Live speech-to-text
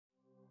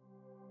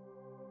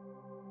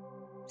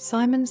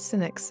Simon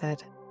Sinek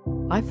said,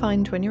 "I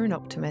find when you're an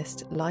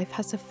optimist, life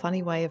has a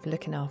funny way of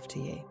looking after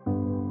you."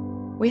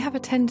 We have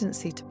a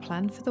tendency to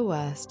plan for the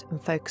worst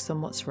and focus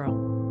on what's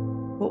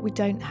wrong, what we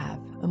don't have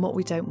and what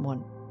we don't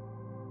want.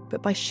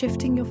 But by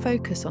shifting your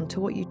focus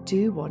onto what you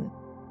do want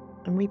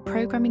and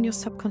reprogramming your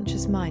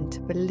subconscious mind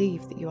to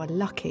believe that you are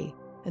lucky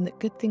and that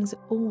good things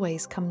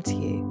always come to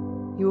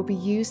you, you will be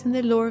using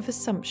the law of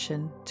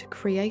assumption to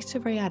create a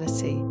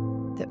reality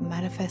that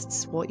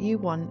manifests what you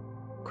want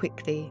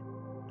quickly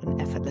and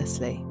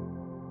effortlessly.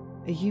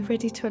 Are you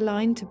ready to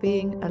align to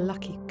being a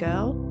lucky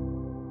girl?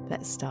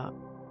 Let's start.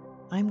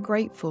 I'm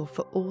grateful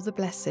for all the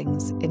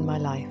blessings in my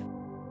life.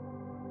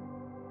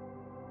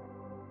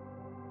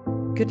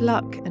 Good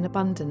luck and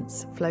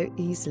abundance flow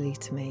easily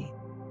to me.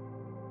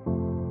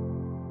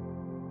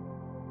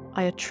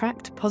 I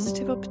attract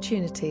positive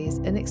opportunities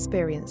and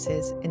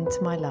experiences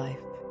into my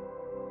life.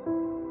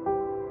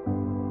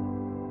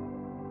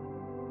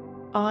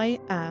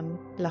 I am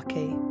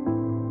lucky.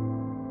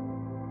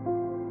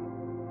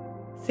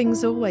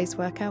 Things always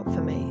work out for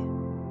me.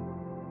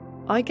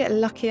 I get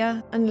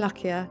luckier and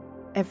luckier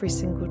every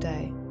single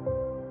day.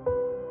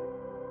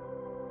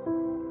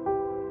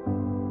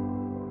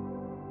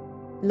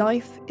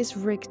 Life is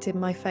rigged in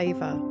my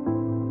favour.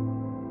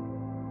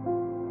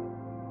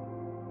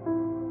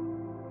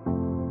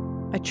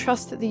 I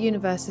trust that the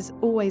universe is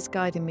always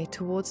guiding me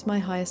towards my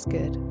highest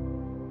good.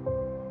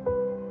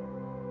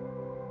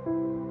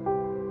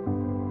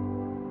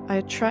 I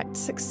attract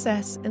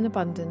success and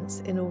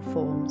abundance in all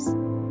forms.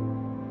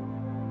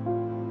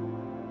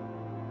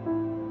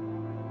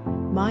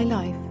 My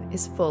life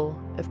is full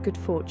of good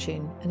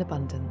fortune and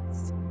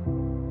abundance.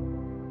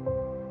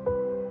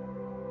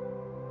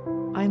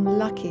 I'm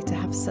lucky to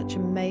have such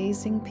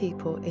amazing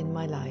people in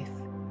my life.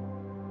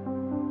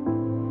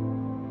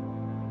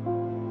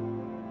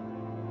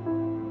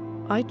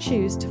 I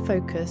choose to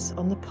focus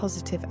on the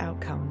positive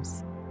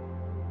outcomes.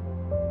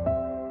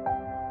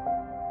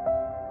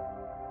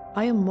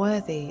 I am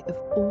worthy of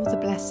all the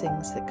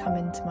blessings that come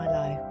into my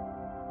life.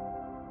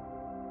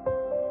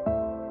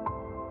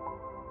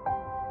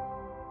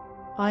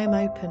 I am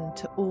open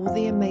to all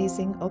the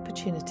amazing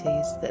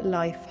opportunities that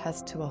life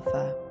has to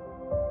offer.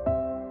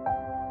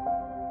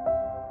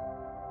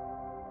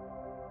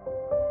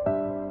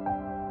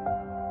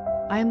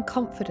 I am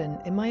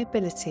confident in my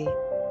ability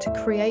to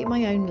create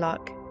my own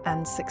luck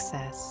and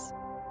success.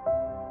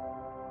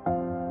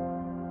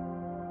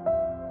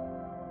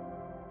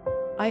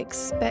 I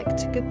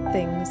expect good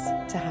things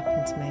to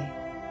happen to me.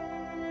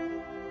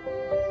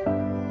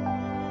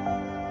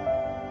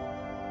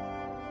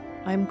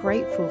 I am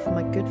grateful for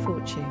my good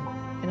fortune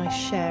and I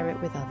share it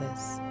with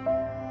others.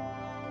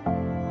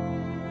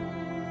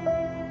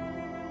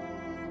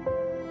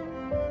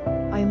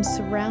 I am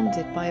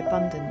surrounded by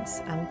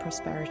abundance and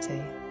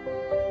prosperity.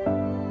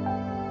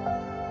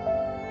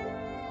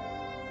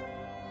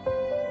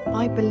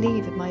 I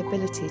believe in my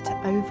ability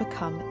to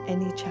overcome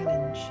any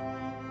challenge.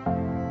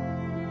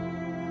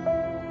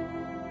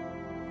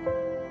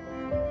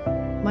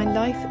 My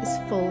life is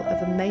full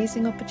of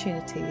amazing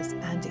opportunities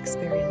and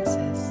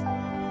experiences.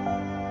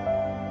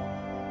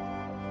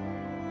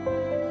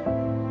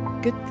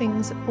 Good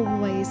things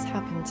always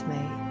happen to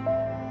me.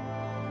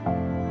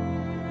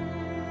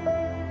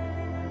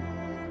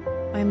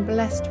 I am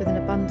blessed with an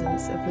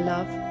abundance of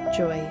love,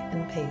 joy,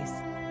 and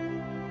peace.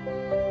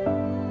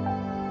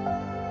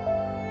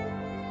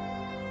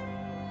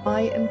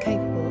 I am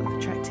capable of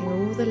attracting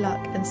all the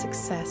luck and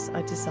success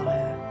I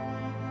desire.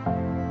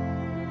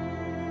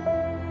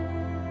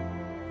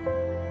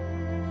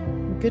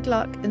 Good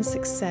luck and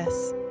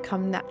success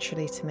come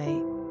naturally to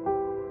me.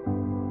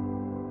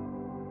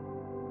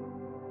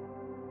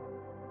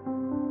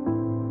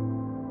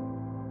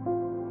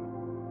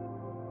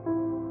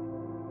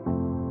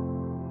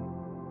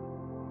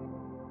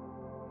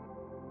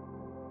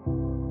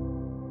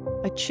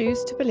 I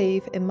choose to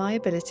believe in my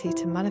ability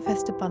to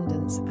manifest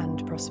abundance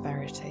and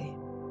prosperity.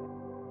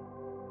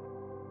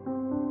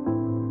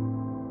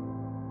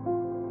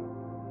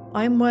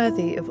 I am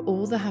worthy of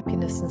all the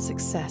happiness and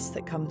success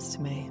that comes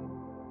to me.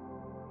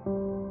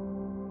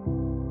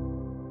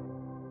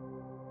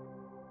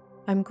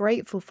 I'm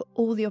grateful for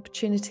all the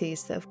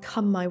opportunities that have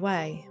come my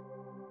way.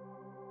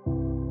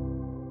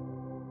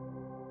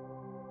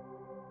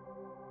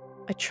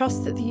 I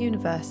trust that the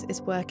universe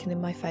is working in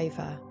my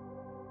favour.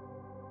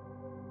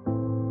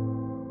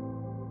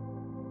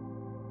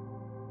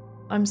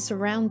 I'm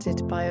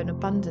surrounded by an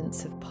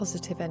abundance of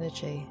positive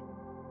energy.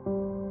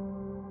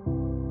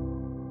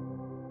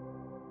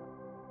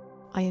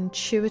 I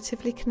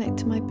intuitively connect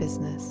to my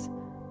business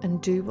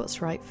and do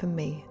what's right for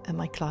me and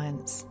my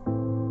clients.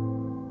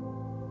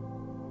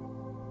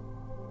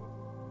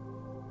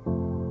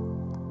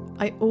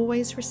 I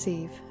always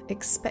receive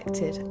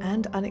expected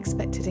and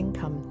unexpected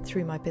income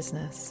through my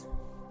business.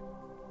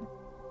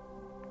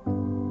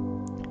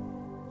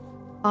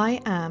 I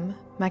am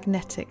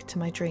magnetic to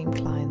my dream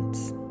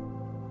clients.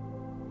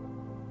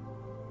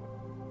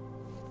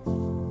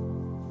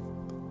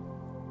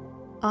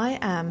 I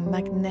am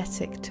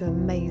magnetic to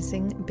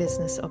amazing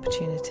business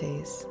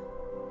opportunities.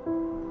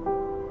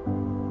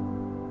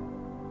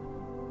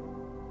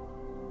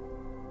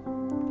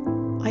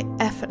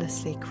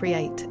 effortlessly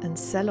create and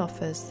sell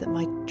offers that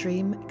my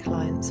dream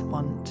clients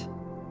want.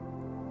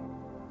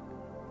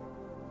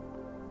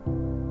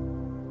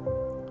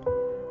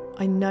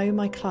 I know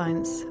my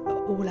clients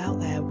are all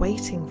out there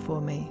waiting for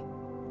me.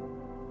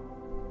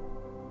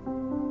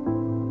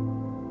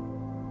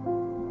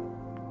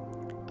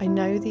 I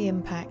know the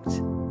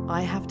impact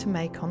I have to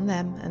make on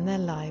them and their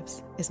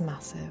lives is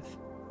massive.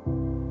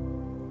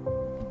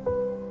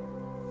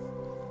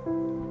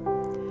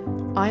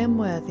 I am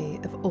worthy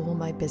of all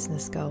my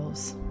business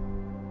goals.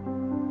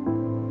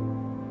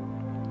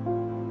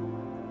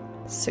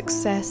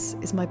 Success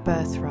is my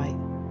birthright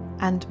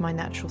and my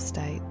natural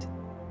state.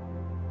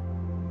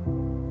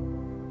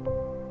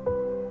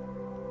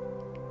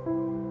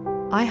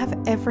 I have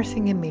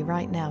everything in me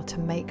right now to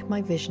make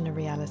my vision a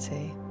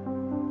reality.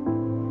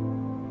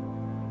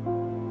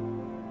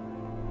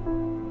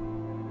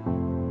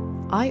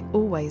 I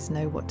always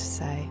know what to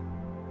say.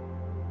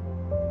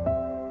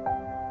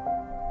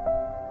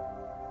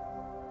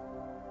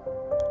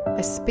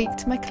 I speak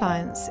to my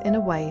clients in a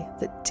way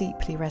that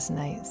deeply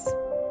resonates.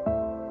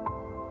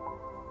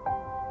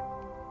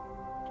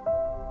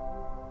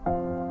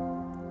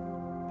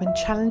 When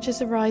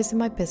challenges arise in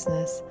my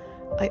business,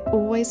 I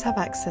always have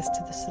access to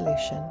the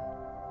solution.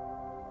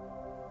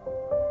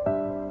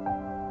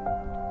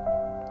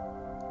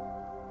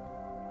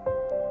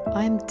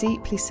 I am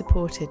deeply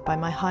supported by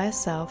my higher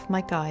self,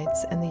 my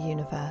guides, and the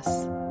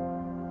universe.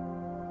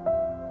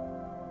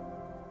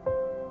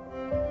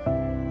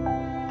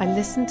 I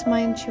listen to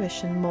my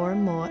intuition more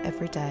and more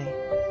every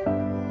day.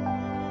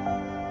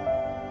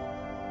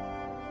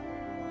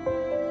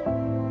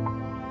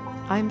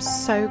 I am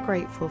so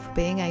grateful for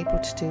being able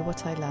to do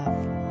what I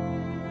love.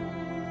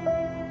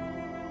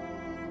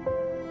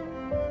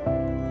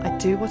 I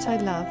do what I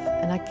love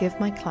and I give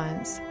my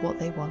clients what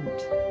they want.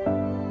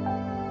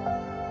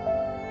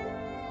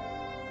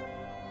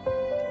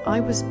 I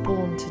was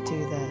born to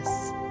do this.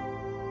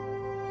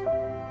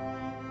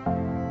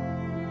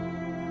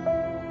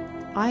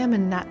 I am a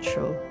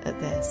natural at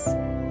this.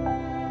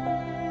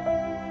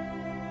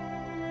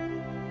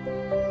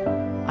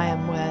 I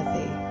am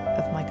worthy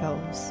of my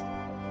goals.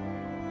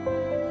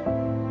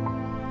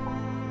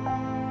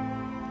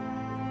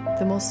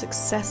 The more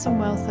success and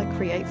wealth I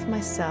create for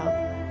myself,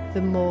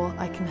 the more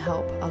I can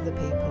help other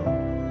people.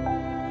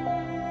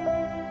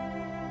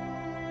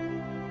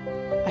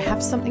 I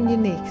have something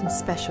unique and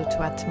special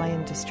to add to my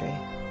industry.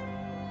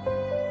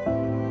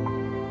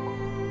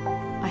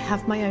 I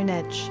have my own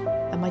edge,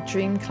 and my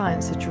dream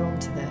clients are drawn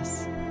to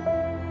this.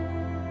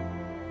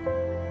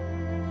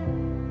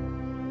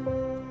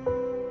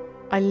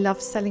 I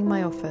love selling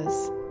my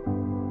offers.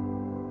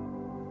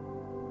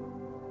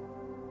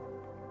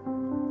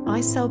 I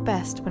sell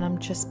best when I'm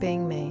just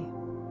being me.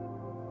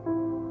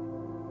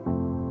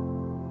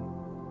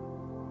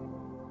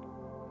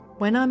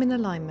 When I'm in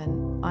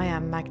alignment, I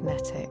am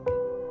magnetic.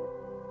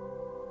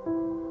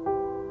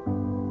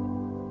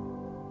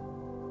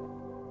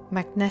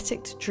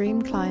 Magnetic to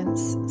dream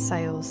clients,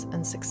 sales,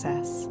 and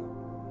success.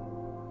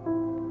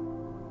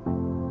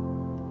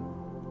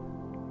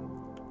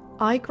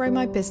 I grow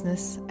my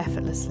business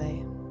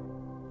effortlessly.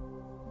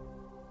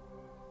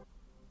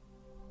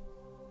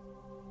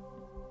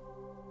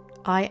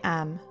 I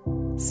am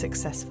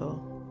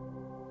successful.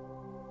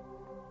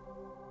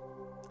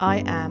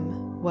 I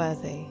am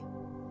worthy.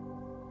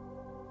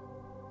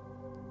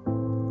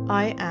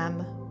 I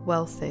am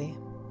wealthy.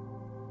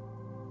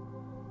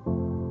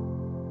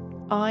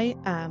 I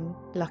am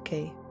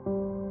lucky.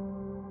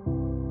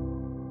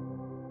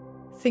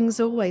 Things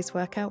always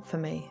work out for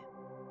me.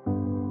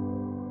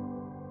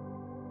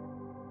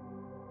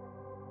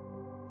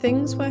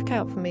 Things work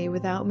out for me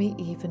without me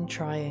even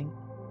trying.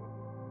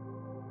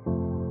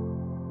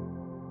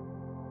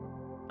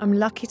 I'm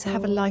lucky to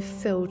have a life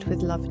filled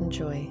with love and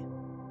joy.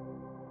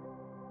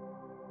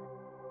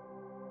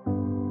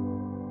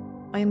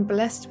 I am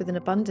blessed with an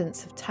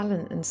abundance of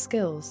talent and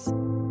skills.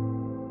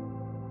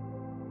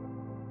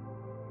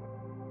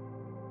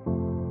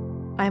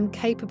 I am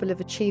capable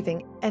of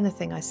achieving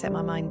anything I set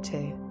my mind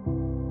to.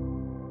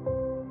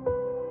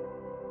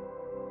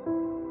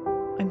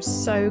 I'm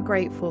so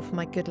grateful for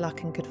my good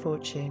luck and good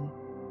fortune.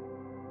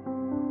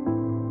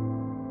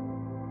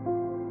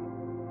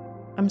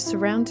 I'm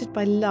surrounded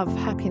by love,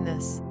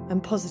 happiness,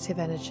 and positive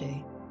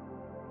energy.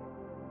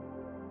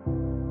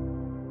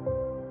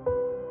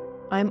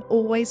 I am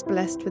always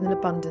blessed with an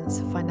abundance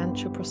of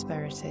financial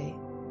prosperity.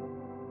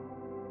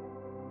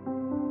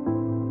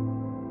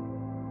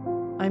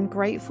 I am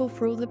grateful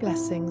for all the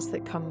blessings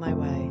that come my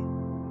way.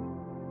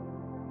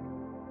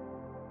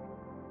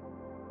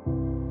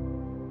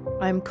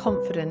 I am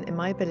confident in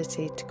my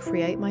ability to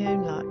create my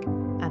own luck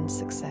and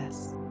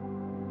success.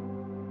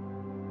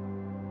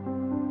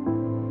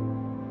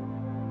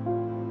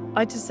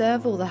 I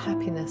deserve all the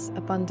happiness,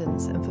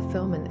 abundance, and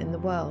fulfillment in the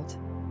world.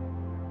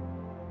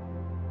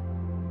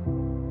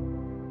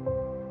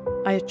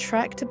 I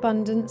attract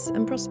abundance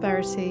and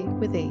prosperity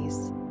with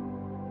ease.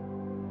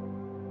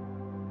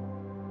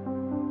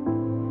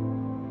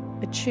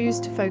 I choose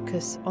to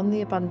focus on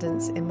the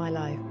abundance in my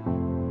life.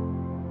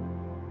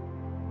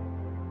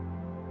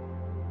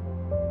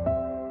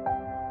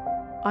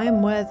 I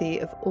am worthy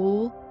of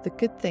all the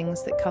good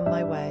things that come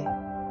my way.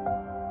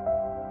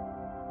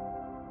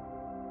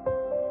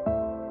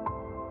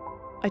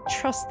 I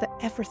trust that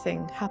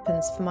everything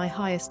happens for my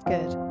highest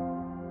good.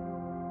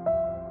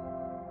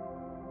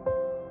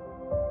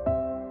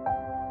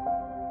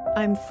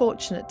 I am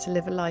fortunate to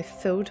live a life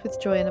filled with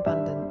joy and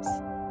abundance.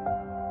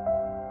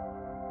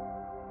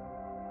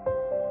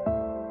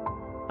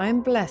 I am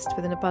blessed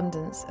with an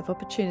abundance of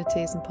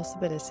opportunities and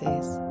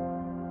possibilities.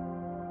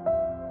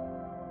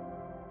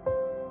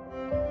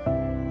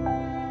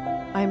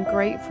 I am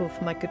grateful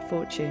for my good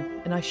fortune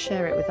and I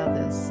share it with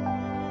others.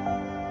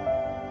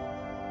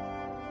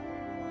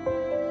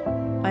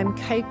 I am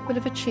capable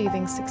of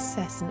achieving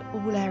success in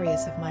all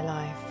areas of my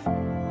life.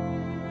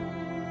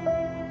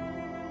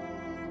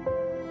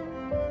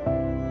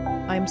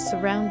 I am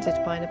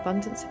surrounded by an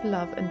abundance of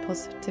love and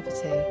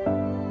positivity.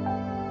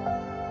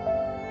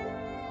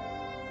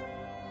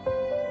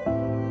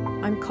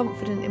 I am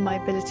confident in my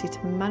ability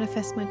to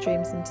manifest my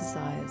dreams and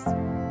desires.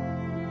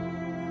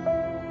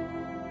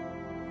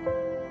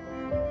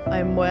 I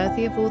am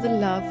worthy of all the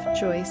love,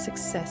 joy,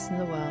 success in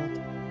the world.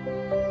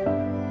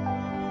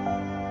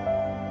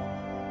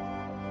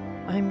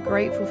 I am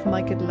grateful for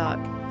my good luck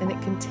and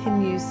it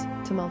continues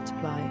to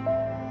multiply.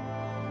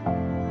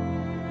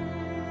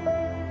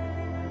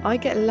 I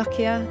get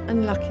luckier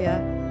and luckier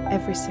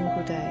every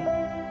single day.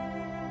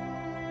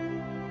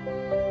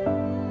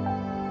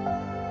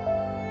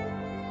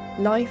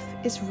 Life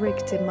is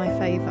rigged in my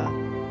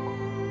favour.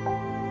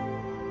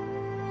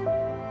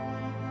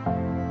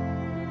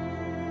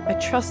 I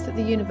trust that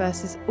the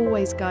universe is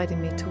always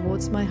guiding me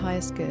towards my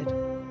highest good.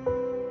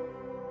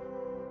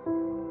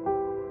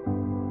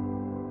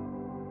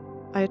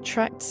 I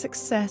attract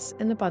success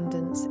and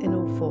abundance in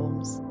all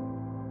forms.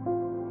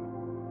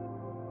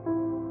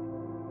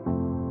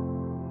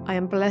 I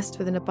am blessed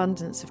with an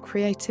abundance of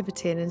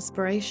creativity and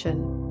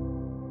inspiration.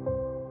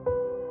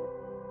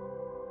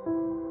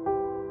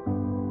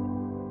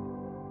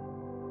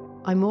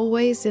 I'm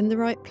always in the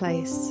right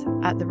place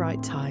at the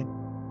right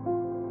time.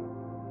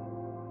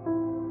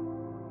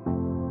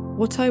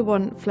 What I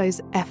want flows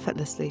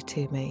effortlessly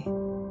to me.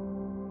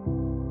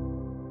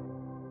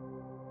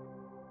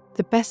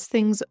 The best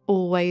things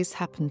always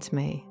happen to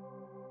me.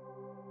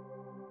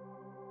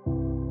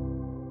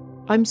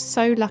 I'm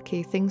so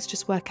lucky things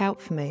just work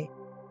out for me.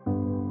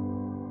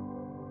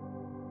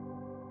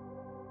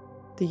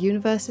 The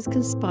universe is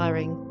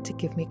conspiring to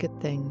give me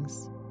good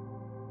things.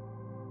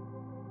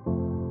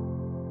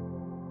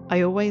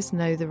 I always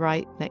know the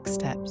right next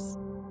steps.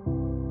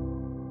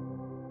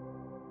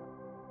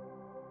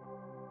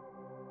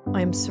 I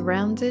am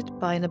surrounded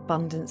by an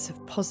abundance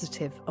of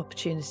positive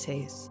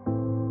opportunities.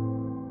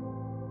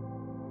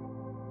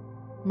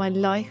 My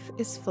life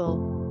is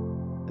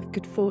full of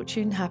good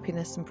fortune,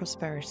 happiness, and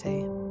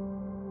prosperity.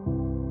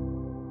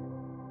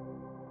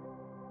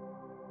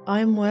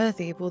 I am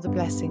worthy of all the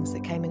blessings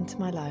that came into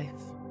my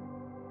life.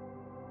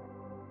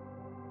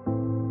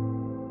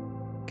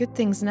 Good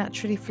things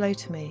naturally flow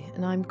to me,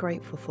 and I'm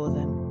grateful for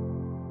them.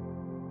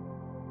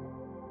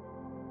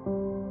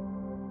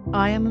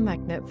 I am a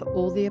magnet for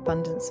all the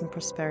abundance and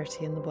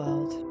prosperity in the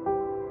world.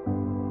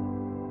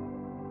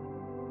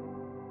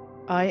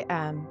 I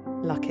am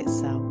luck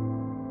itself.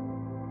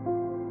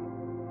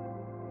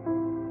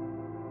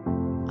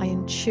 I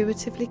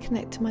intuitively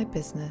connect to my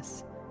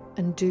business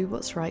and do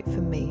what's right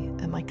for me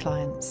and my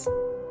clients.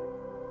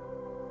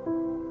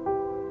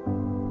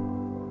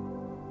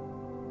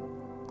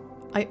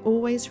 I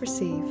always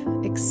receive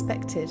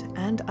expected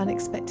and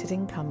unexpected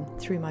income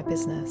through my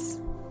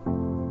business.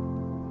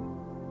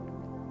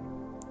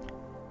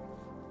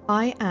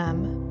 I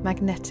am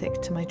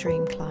magnetic to my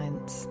dream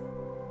clients.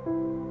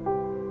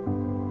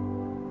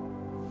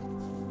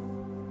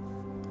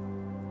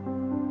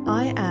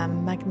 I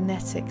am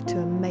magnetic to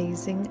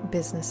amazing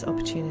business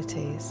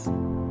opportunities.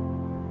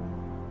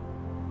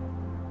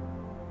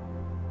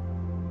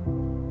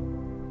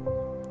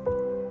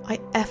 I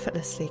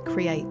effortlessly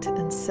create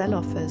and sell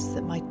offers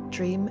that my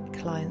dream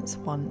clients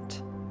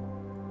want.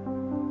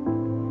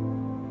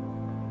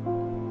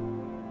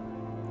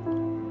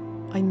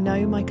 I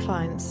know my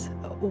clients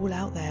are all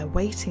out there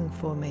waiting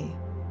for me.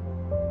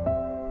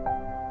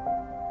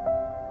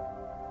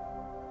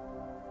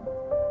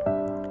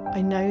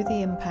 I know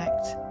the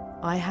impact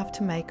I have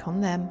to make on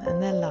them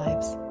and their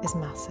lives is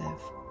massive.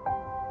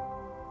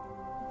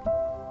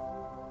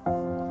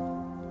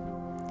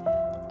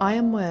 I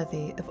am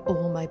worthy of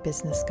all my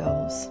business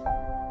goals.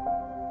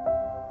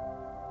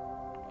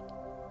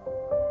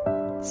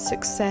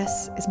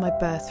 Success is my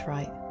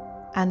birthright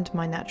and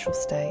my natural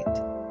state.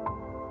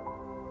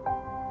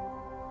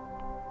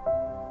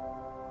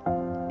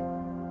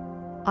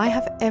 I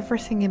have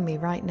everything in me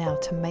right now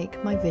to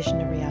make my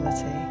vision a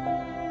reality.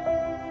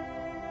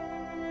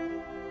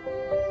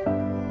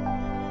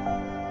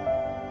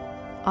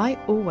 I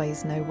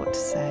always know what to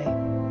say.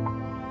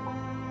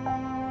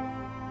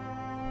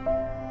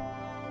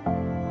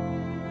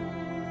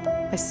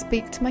 I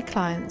speak to my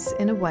clients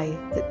in a way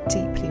that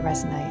deeply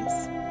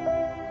resonates.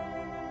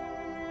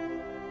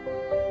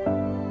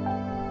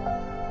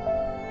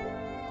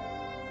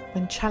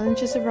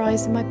 challenges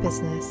arise in my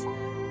business,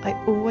 I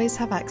always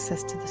have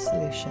access to the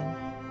solution.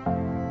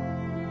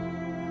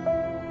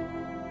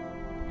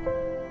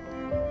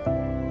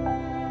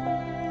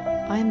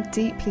 I am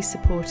deeply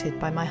supported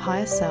by my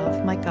higher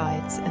self, my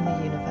guides, and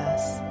the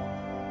universe.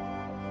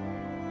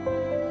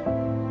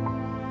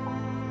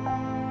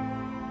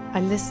 I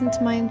listen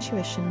to my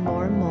intuition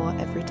more and more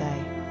every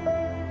day.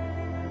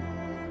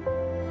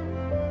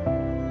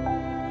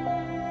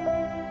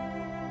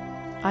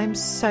 I am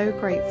so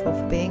grateful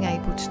for being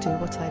able to do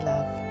what I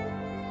love.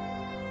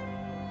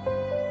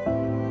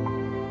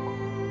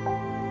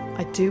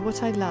 I do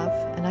what I love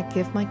and I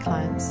give my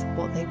clients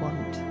what they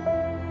want.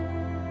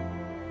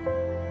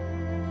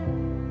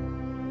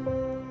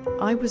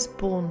 I was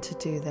born to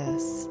do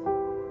this.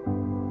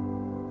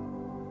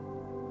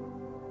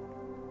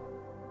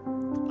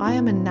 I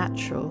am a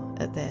natural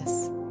at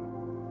this.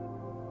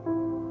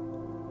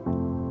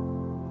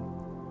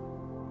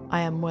 I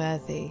am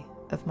worthy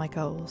of my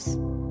goals.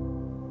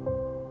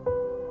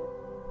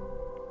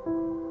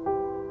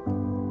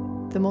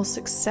 The more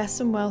success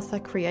and wealth I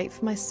create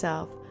for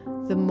myself,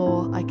 the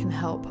more I can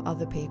help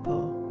other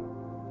people.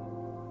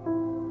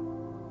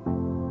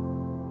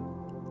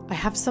 I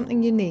have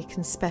something unique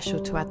and special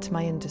to add to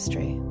my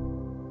industry.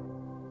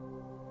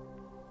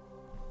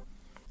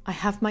 I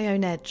have my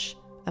own edge,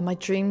 and my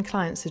dream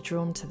clients are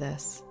drawn to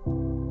this.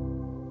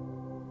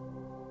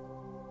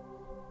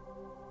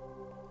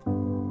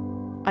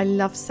 I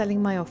love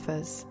selling my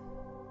offers.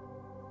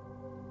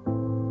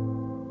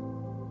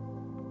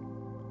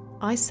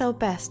 I sell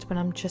best when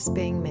I'm just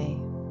being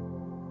me.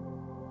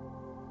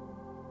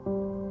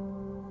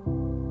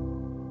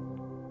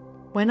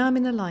 When I'm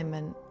in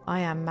alignment, I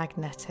am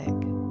magnetic.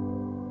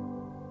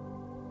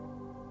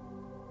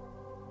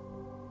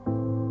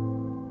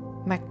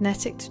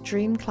 Magnetic to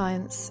dream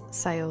clients,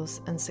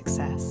 sales, and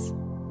success.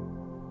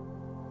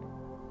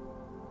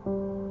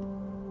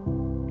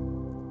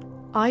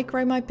 I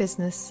grow my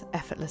business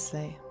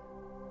effortlessly.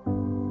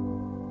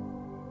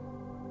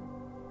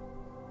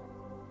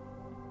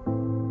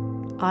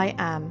 I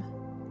am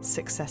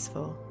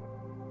successful.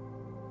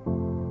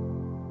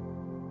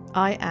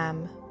 I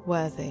am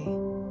worthy.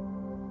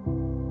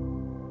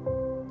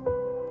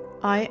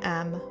 I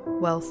am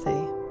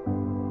wealthy.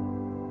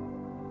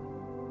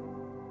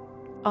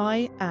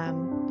 I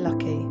am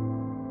lucky.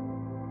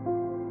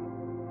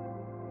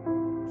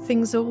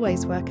 Things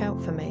always work out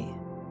for me.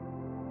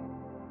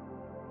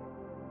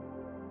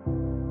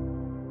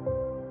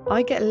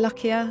 I get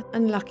luckier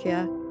and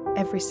luckier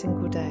every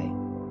single day.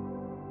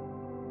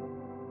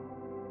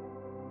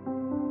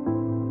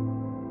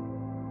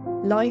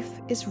 Life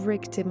is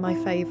rigged in my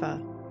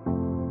favour.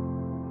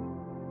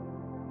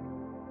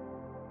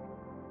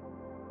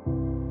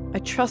 I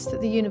trust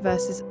that the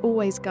universe is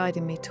always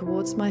guiding me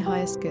towards my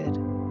highest good.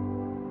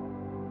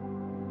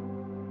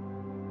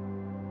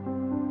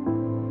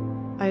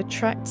 I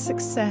attract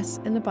success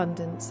and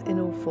abundance in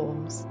all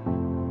forms.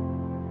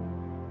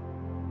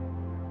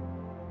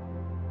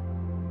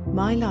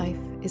 My life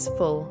is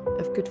full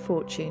of good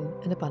fortune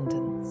and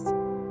abundance.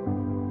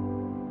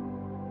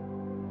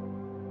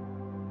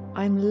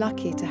 I'm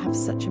lucky to have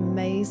such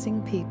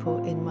amazing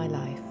people in my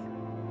life.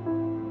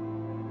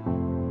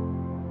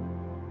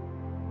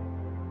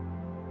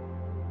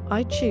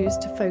 I choose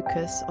to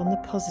focus on the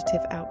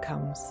positive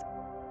outcomes.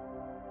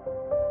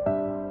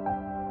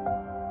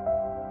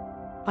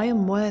 I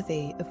am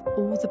worthy of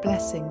all the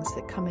blessings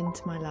that come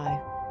into my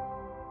life.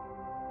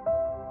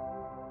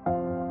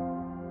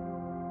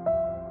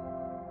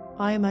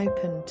 I am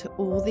open to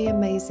all the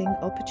amazing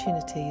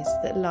opportunities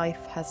that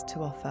life has to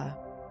offer.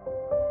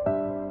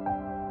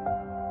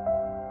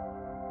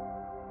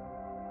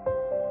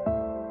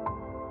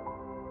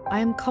 I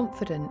am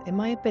confident in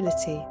my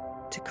ability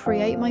to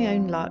create my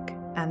own luck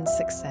and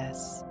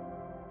success.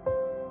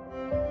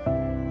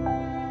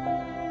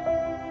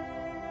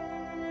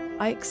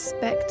 I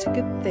expect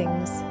good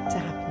things to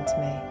happen to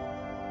me.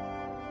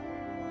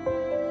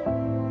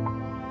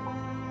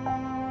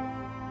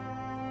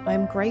 I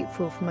am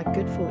grateful for my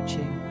good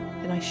fortune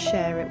and I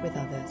share it with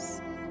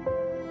others.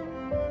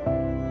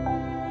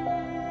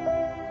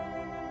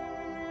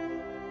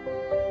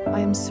 I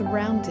am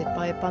surrounded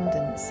by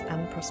abundance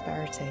and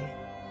prosperity.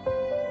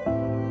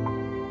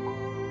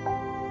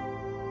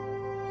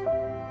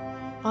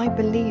 I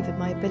believe in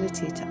my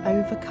ability to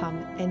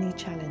overcome any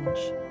challenge.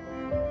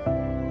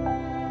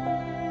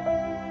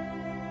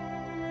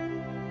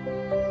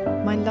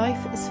 My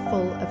life is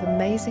full of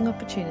amazing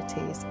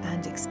opportunities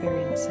and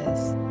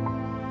experiences.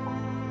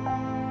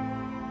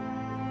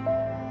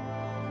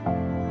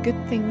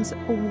 Good things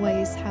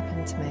always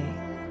happen to me.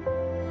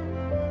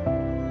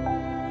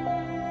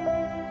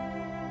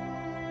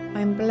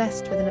 I am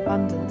blessed with an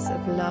abundance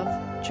of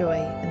love, joy,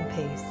 and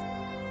peace.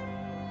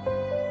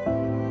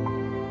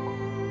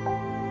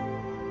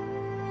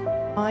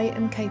 I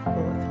am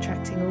capable of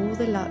attracting all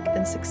the luck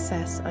and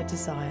success I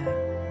desire.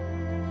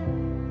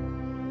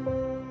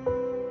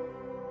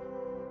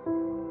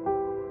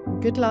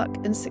 Good luck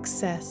and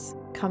success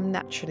come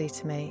naturally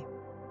to me.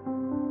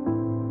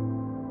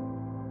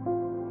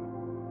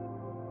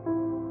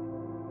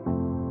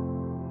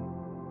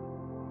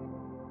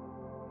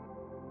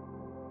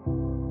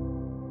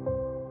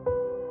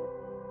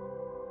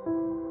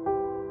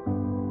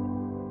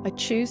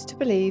 choose to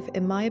believe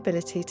in my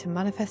ability to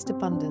manifest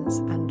abundance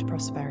and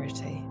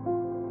prosperity.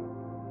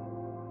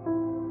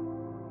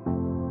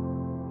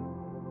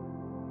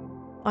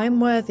 I am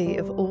worthy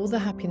of all the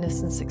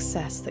happiness and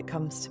success that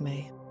comes to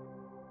me.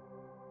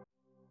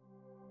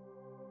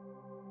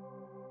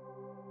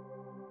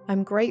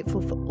 I'm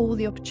grateful for all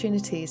the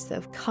opportunities that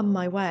have come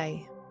my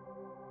way.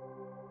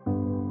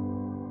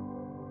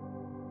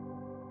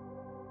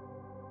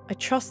 I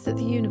trust that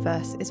the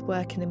universe is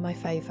working in my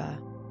favour.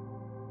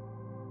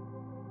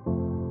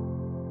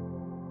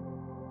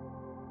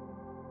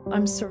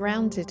 I'm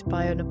surrounded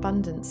by an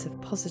abundance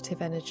of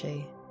positive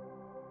energy.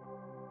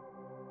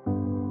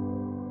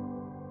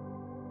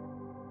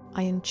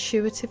 I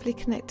intuitively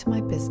connect to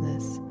my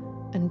business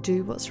and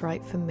do what's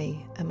right for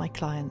me and my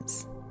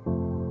clients.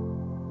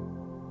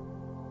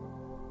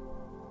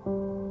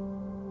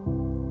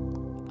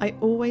 I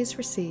always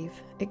receive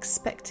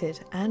expected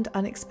and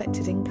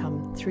unexpected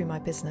income through my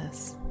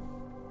business.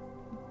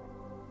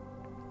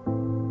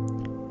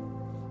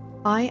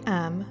 I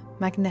am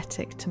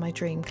magnetic to my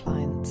dream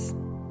clients.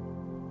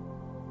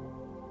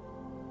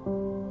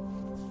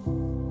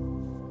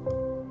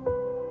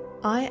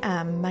 I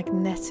am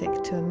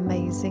magnetic to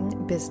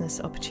amazing business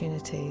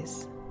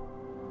opportunities.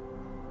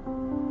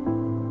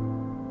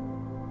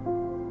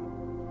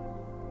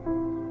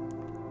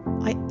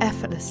 I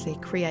effortlessly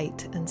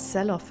create and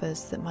sell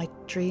offers that my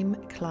dream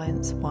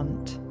clients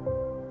want.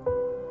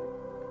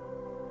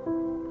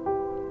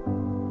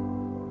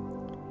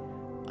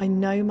 I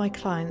know my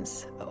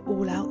clients are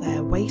all out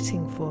there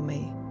waiting for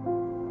me.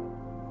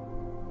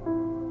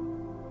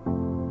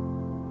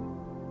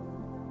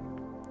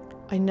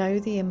 I know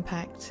the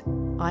impact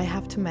I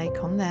have to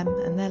make on them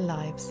and their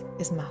lives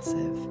is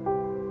massive.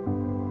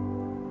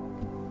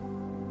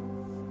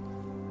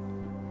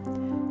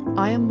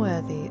 I am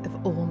worthy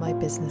of all my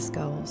business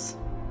goals.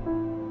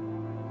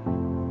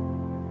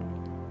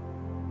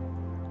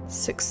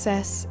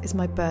 Success is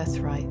my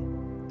birthright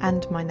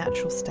and my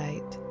natural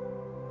state.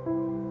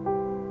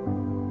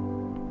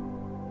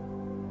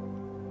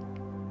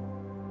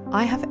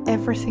 I have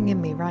everything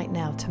in me right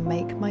now to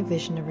make my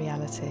vision a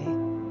reality.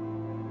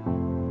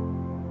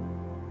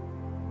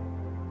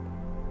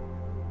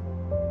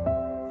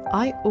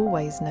 I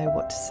always know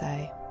what to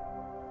say.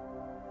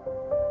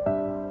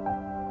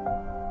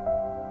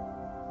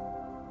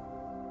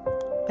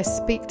 I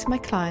speak to my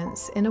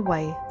clients in a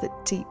way that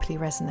deeply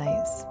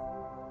resonates.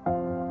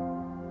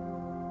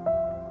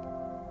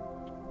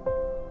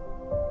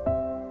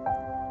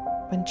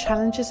 When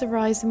challenges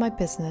arise in my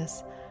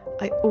business,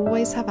 I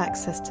always have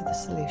access to the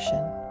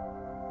solution.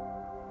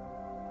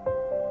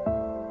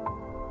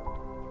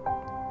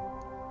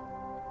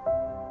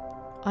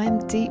 I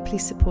am deeply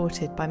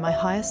supported by my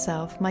higher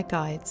self, my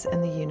guides,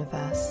 and the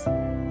universe.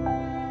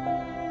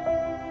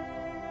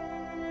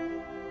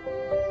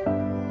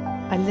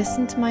 I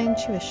listen to my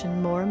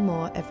intuition more and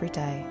more every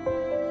day.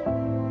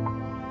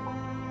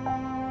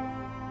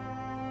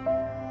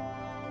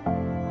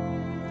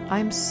 I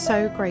am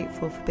so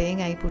grateful for being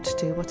able to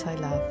do what I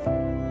love.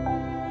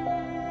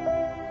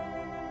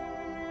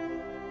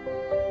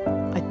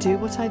 I do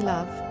what I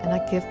love and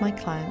I give my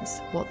clients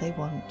what they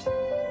want.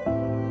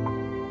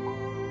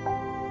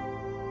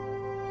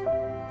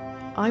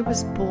 I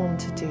was born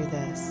to do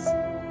this.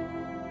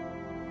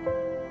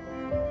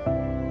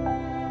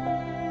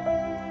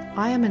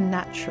 I am a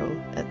natural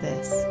at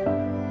this.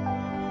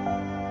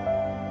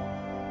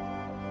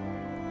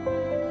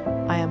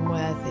 I am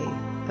worthy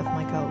of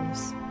my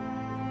goals.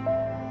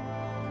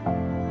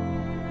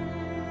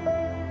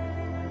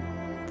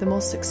 The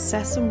more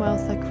success and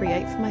wealth I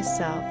create for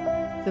myself,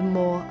 the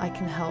more I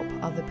can help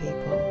other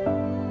people.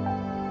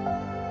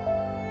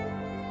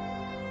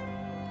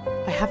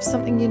 I have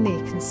something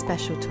unique and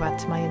special to add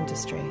to my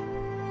industry.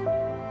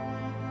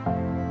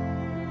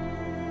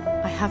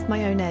 I have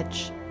my own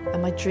edge,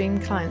 and my dream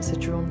clients are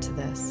drawn to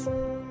this.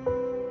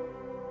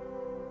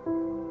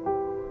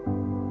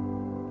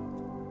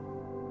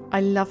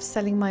 I love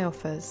selling my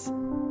offers.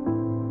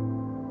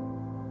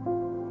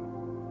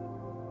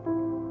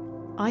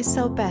 I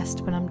sell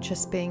best when I'm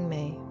just being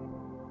me.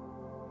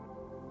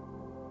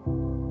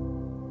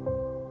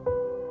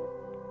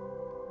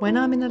 When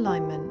I'm in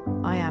alignment,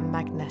 I am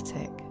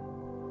magnetic.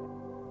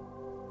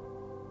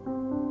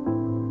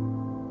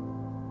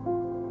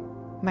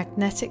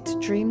 Magnetic to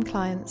dream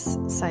clients,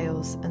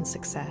 sales, and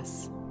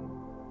success.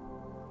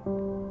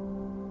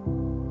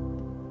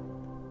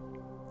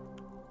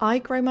 I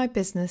grow my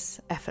business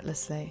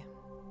effortlessly.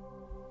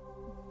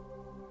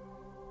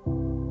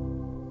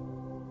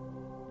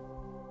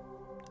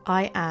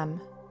 I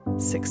am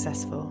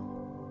successful.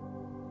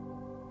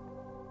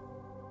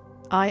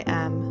 I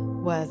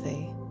am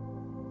worthy.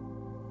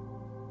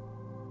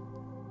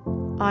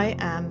 I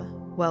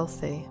am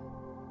wealthy.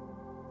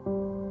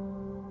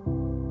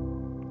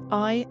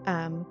 I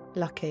am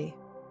lucky.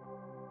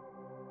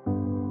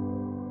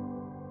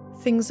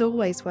 Things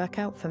always work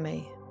out for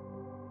me.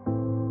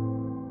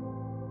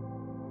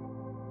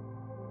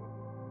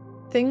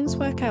 Things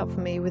work out for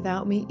me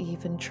without me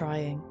even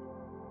trying.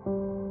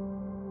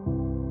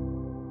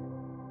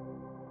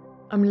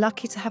 I'm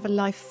lucky to have a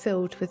life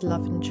filled with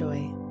love and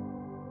joy.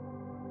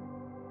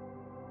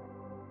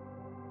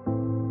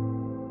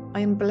 I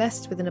am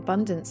blessed with an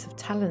abundance of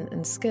talent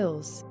and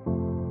skills.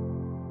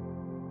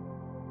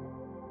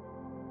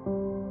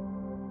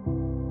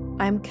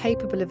 I am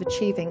capable of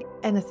achieving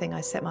anything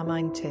I set my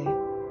mind to.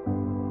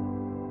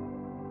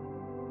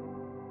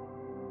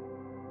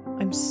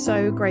 I'm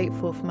so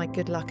grateful for my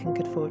good luck and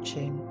good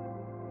fortune.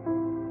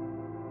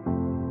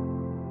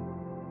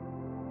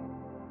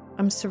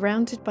 I'm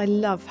surrounded by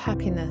love,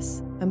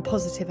 happiness, and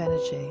positive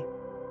energy.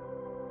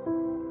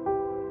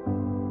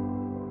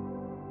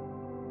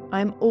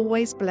 I am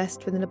always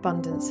blessed with an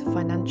abundance of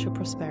financial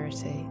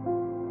prosperity.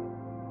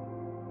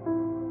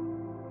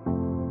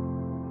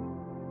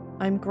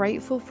 I am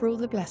grateful for all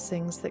the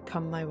blessings that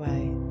come my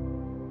way.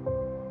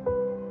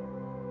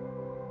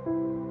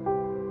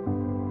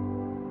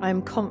 I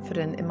am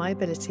confident in my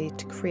ability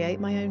to create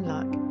my own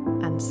luck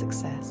and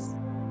success.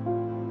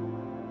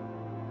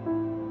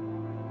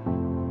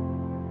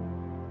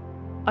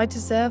 I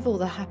deserve all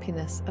the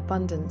happiness,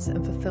 abundance,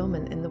 and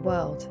fulfillment in the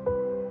world.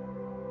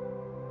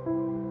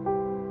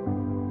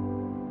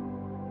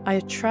 I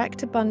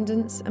attract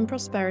abundance and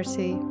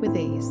prosperity with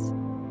ease.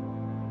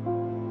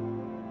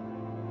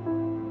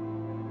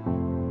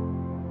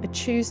 I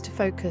choose to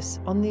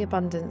focus on the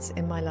abundance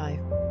in my life.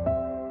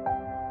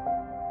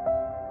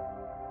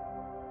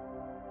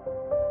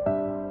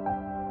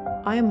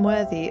 I am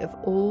worthy of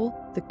all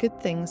the good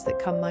things that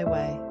come my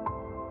way.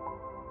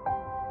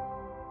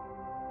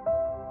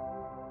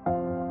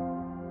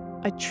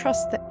 I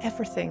trust that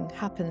everything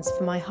happens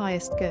for my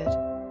highest good.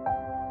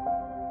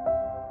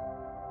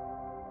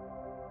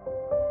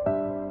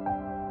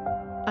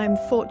 I am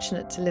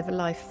fortunate to live a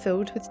life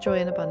filled with joy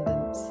and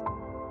abundance.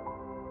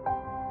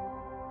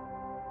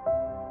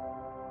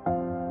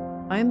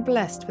 I am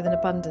blessed with an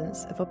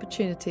abundance of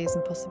opportunities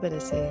and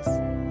possibilities.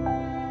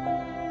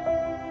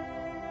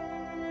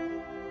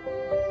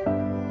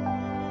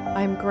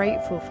 I am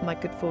grateful for my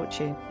good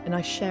fortune and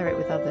I share it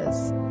with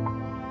others.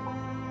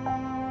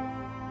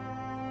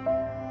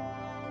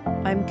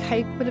 I am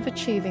capable of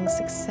achieving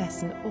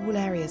success in all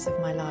areas of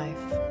my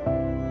life.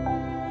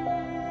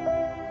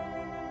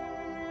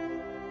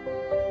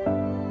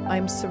 I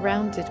am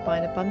surrounded by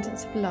an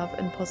abundance of love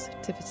and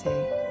positivity.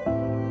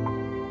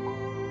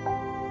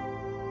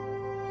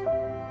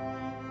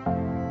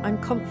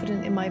 I'm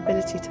confident in my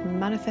ability to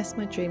manifest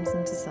my dreams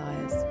and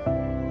desires.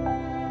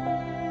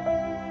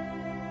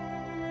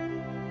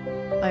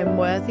 I am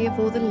worthy of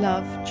all the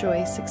love,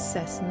 joy,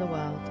 success in the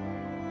world.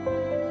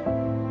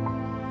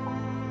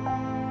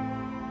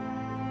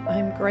 I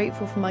am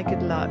grateful for my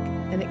good luck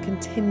and it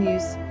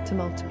continues to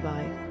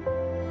multiply.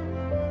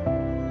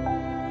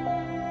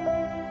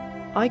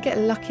 I get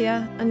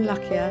luckier and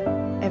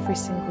luckier every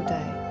single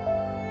day.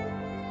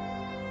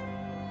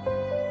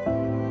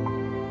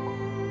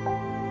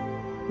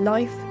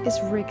 Life is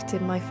rigged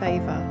in my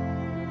favour.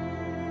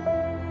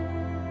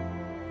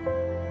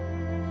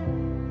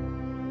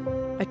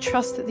 I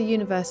trust that the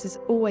universe is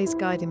always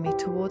guiding me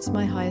towards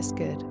my highest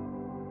good.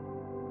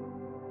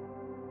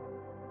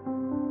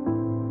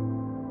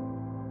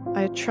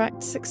 I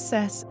attract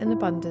success and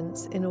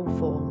abundance in all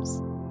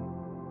forms.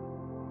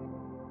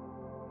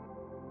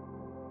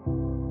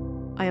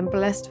 I am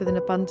blessed with an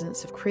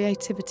abundance of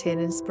creativity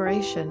and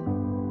inspiration.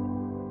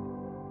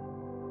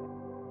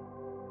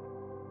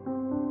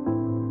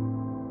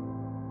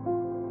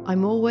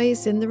 I'm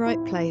always in the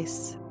right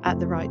place at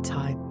the right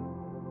time.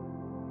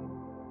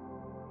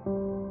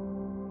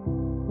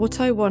 What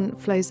I want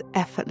flows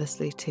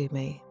effortlessly to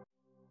me.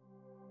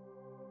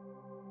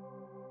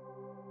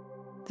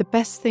 The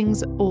best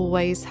things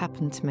always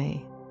happen to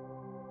me.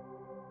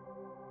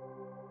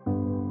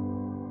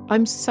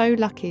 I'm so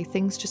lucky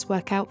things just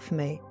work out for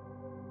me.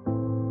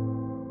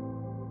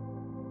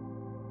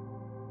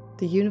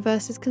 The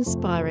universe is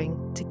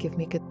conspiring to give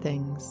me good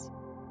things.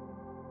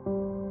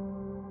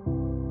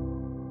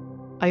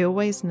 I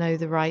always know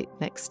the right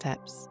next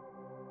steps.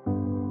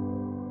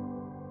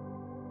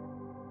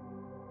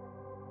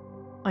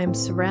 I am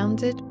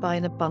surrounded by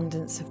an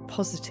abundance of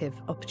positive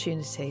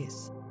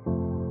opportunities.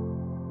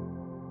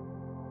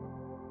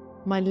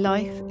 My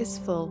life is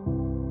full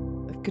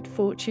of good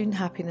fortune,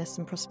 happiness,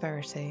 and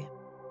prosperity.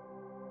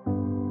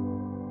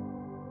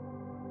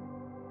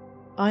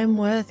 I am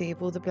worthy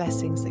of all the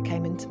blessings that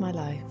came into my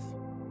life.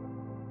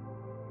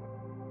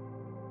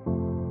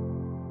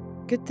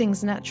 Good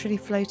things naturally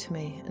flow to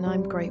me, and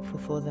I'm grateful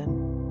for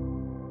them.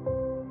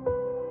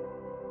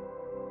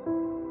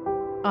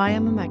 I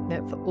am a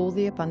magnet for all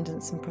the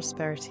abundance and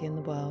prosperity in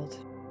the world.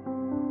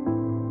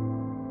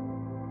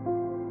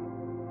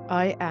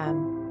 I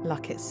am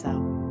luck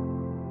itself.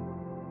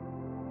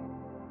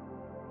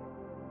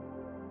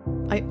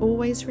 I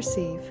always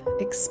receive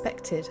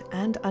expected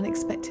and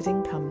unexpected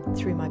income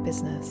through my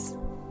business.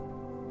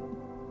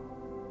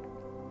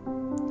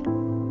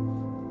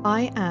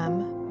 I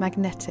am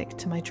magnetic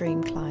to my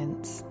dream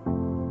clients.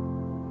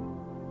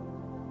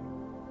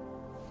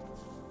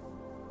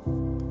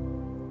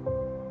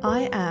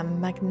 I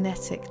am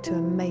magnetic to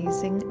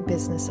amazing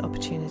business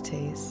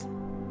opportunities.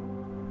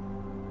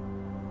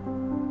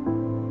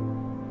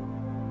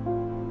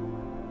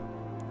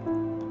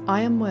 I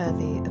am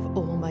worthy of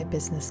all my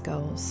business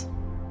goals.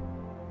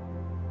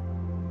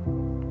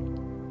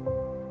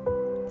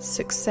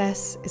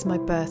 Success is my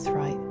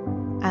birthright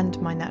and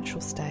my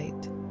natural state.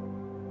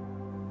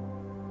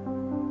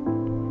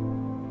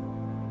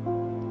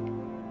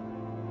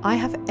 I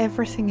have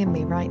everything in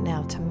me right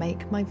now to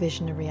make my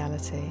vision a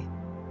reality.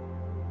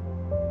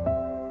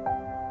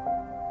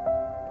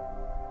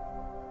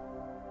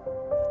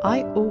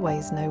 I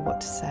always know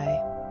what to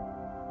say.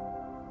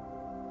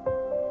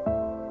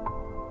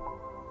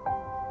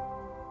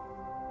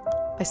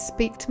 I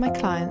speak to my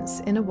clients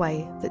in a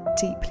way that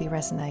deeply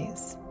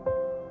resonates.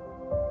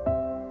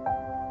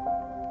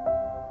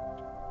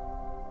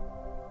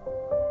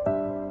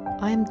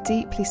 I am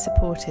deeply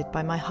supported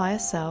by my higher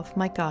self,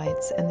 my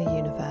guides, and the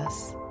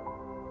universe.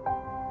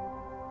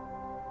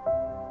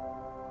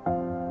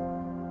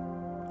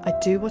 I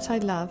do what I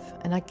love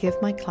and I give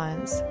my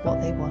clients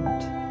what they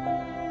want.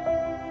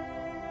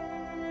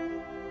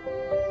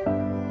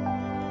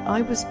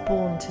 I was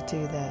born to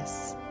do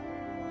this.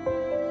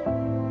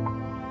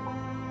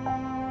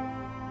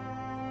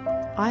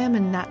 I am a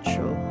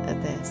natural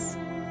at this.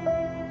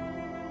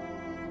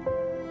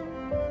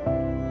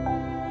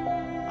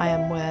 I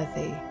am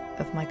worthy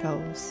of my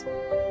goals.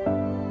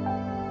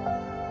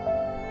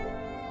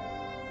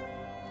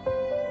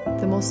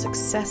 The more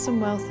success and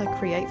wealth I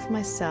create for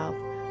myself,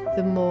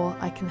 the more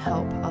I can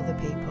help other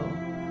people.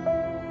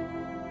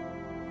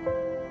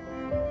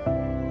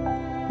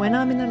 When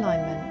I'm in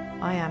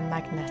alignment, I am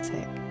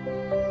magnetic.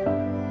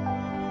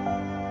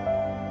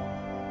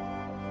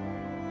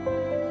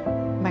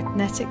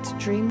 Magnetic to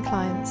dream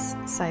clients,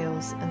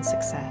 sales, and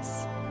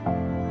success.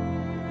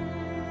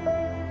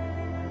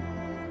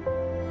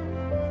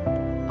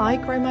 I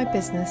grow my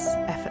business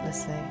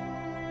effortlessly.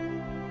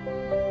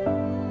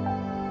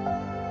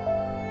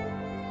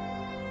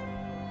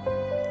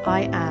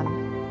 I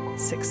am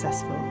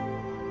successful.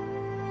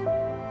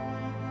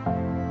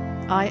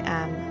 I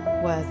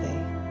am worthy.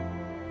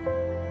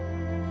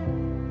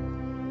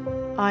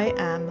 I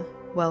am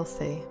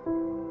wealthy.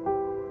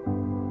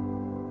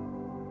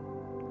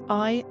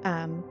 I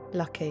am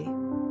lucky.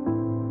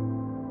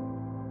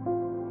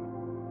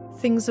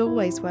 Things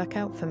always work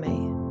out for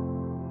me.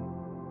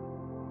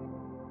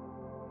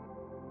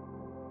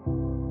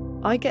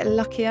 I get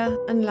luckier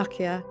and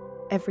luckier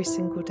every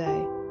single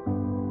day.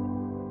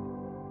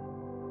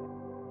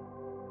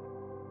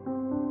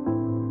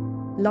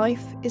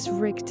 Life is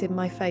rigged in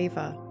my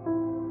favour.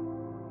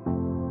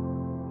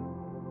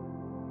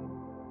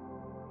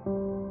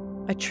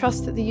 I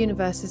trust that the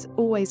universe is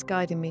always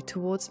guiding me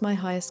towards my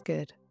highest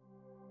good.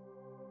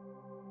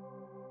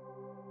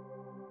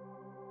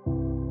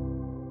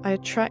 I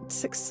attract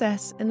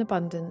success and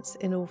abundance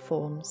in all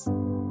forms.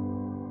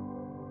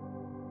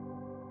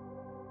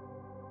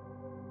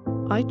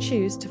 I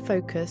choose to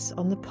focus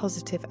on the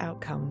positive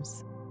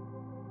outcomes.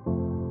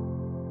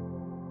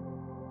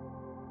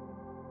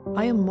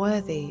 I am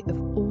worthy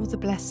of all the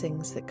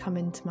blessings that come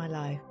into my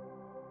life.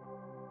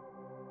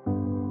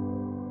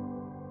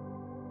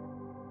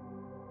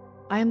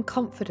 I am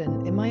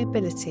confident in my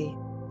ability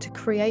to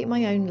create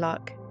my own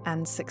luck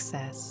and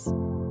success.